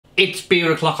It's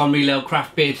beer o'clock on Real Ale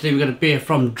Craft Beer. Today we've got a beer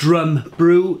from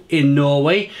Brew in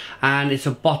Norway, and it's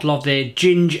a bottle of their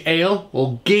ginger ale,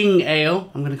 or Ging ale.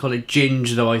 I'm going to call it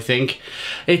ginger though, I think.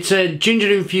 It's a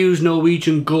ginger infused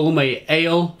Norwegian gourmet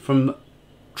ale from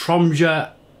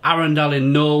Tromsø, Arendal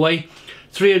in Norway.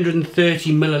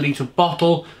 330ml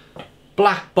bottle,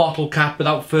 black bottle cap.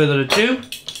 Without further ado,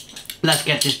 let's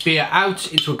get this beer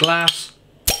out into a glass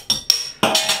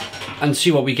and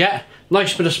see what we get.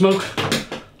 Nice bit of smoke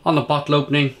on the bottle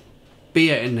opening,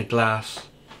 beer in the glass.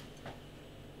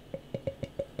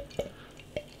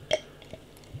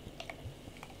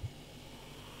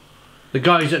 The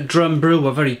guys at Brew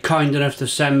were very kind enough to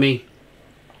send me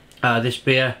this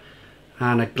beer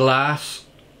and a glass.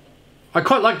 I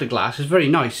quite like the glass, it's very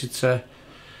nice. It's a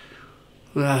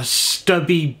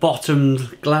stubby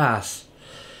bottomed glass.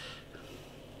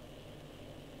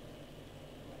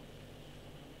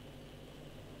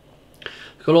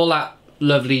 Got all that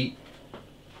lovely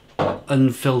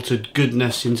unfiltered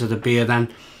goodness into the beer.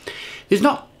 Then it's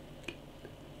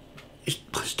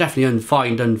definitely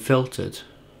unfined, unfiltered,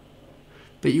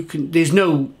 but there's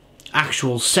no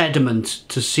actual sediment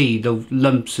to see the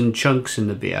lumps and chunks in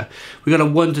the beer. We got a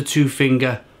 1 to 2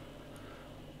 finger,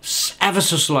 ever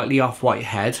so slightly off white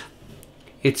head.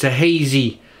 It's a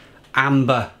hazy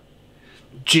amber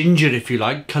ginger, if you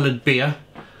like, coloured beer.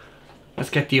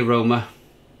 Let's get the aroma.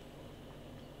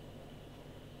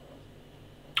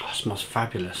 Oh, it smells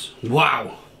fabulous.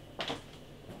 Wow.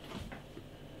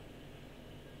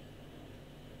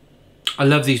 I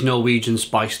love these Norwegian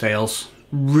spiced ales.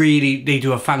 Really, they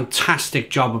do a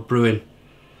fantastic job of brewing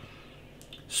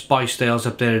spiced ales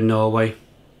up there in Norway.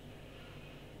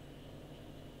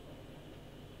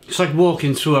 It's like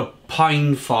walking through a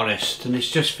pine forest and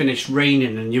it's just finished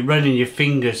raining and you're running your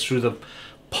fingers through the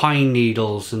pine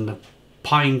needles and the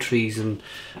pine trees and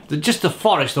just the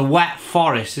forest, the wet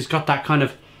forest. It's got that kind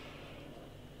of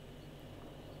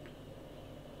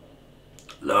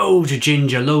loads of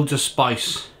ginger, loads of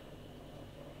spice.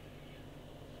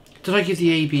 Did I give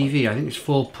the ABV? I think it's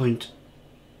 4.7%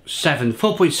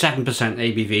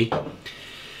 ABV.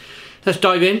 Let's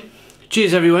dive in.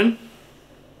 Cheers, everyone.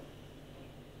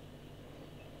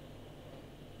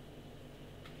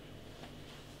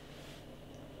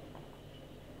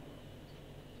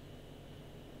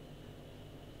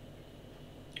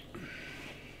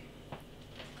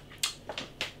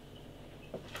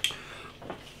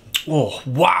 Oh,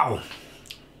 wow.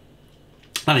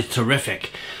 That is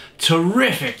terrific.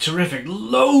 Terrific, terrific.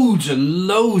 Loads and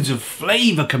loads of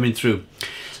flavour coming through.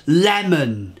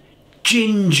 Lemon,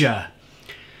 ginger,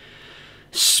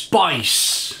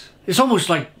 spice. It's almost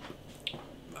like...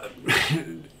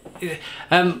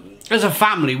 as a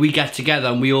family, we get together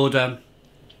and we order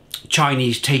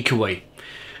Chinese takeaway.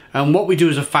 And what we do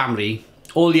as a family,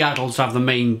 all the adults have the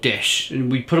main dish.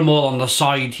 And we put them all on the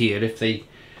side here if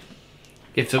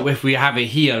we have it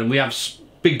here. And we have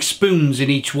big spoons in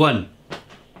each one.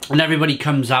 And everybody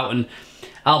comes out and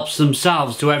helps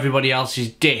themselves to everybody else's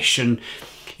dish, and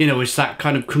you know, it's that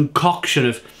kind of concoction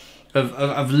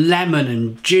of lemon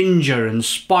and ginger and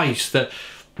spice that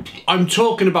I'm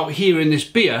talking about here in this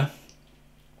beer,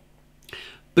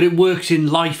 but it works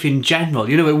in life in general.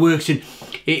 You know, it works in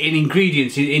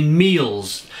ingredients, in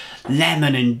meals,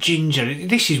 lemon and ginger.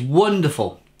 This is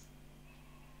wonderful.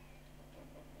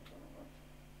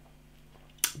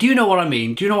 Do you know what I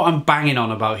mean? Do you know what I'm banging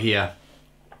on about here?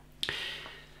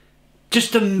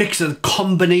 Just a mix of the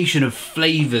combination of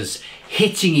flavours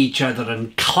hitting each other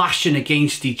and clashing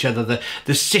against each other.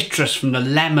 The citrus from the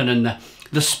lemon and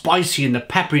the spicy and the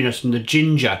pepperiness from the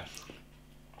ginger.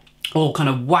 All kind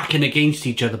of whacking against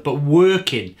each other, but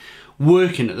working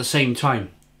at the same time.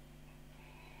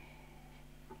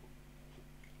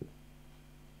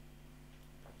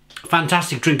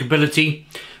 Fantastic drinkability.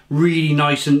 Really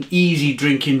nice and easy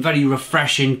drinking, very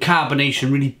refreshing.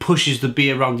 Carbonation really pushes the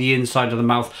beer around the inside of the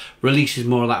mouth, releases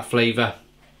more of that flavour.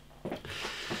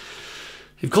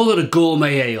 They've called it a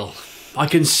gourmet ale. I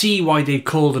can see why they've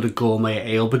called it a gourmet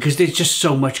ale, because there's just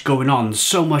so much going on,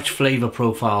 so much flavour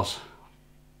profiles.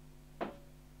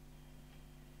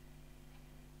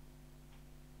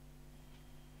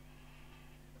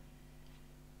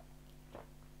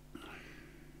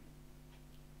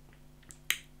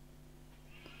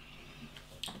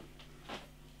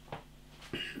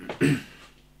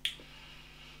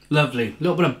 Lovely. A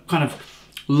little bit of kind of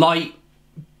light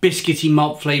biscuity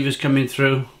malt flavours coming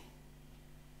through.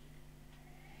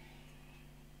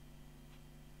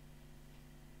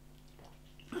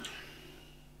 A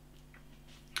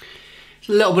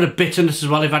little bit of bitterness as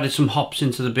well. I've added some hops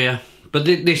into the beer, but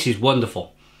this is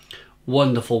wonderful.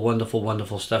 Wonderful, wonderful,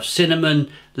 wonderful stuff.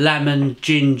 Cinnamon, lemon,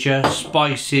 ginger,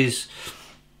 spices,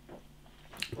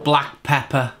 black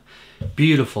pepper.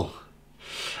 Beautiful.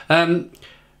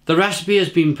 The recipe has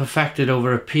been perfected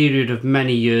over a period of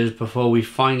many years before we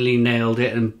finally nailed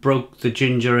it and broke the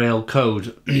ginger ale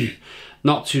code.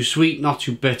 Not too sweet, not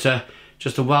too bitter,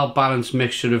 just a well-balanced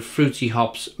mixture of fruity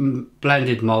hops,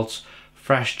 blended malts,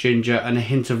 fresh ginger and a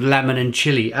hint of lemon and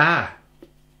chilli.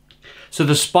 So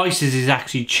the spices is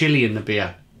actually chilli in the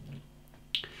beer.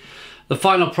 The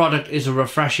final product is a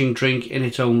refreshing drink in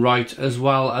its own right, as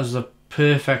well as the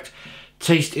perfect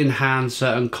taste enhancer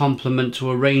and complement to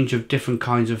a range of different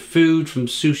kinds of food, from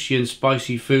sushi and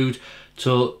spicy food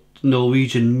to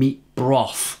Norwegian meat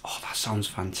broth. Oh, that sounds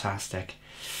fantastic.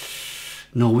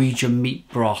 Norwegian meat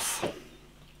broth.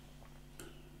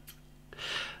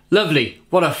 Lovely.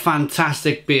 What a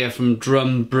fantastic beer from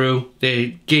Drum Brew.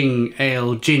 The Ging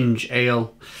Ale, Ginger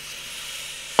Ale.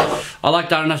 I like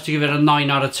that enough to give it a 9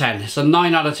 out of 10. It's a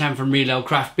 9 out of 10 from Real Ale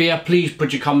Craft Beer. Please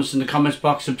put your comments in the comments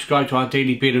box. Subscribe to our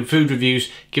daily beer and food reviews.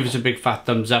 Give us a big fat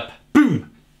thumbs up. Boom!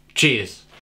 Cheers.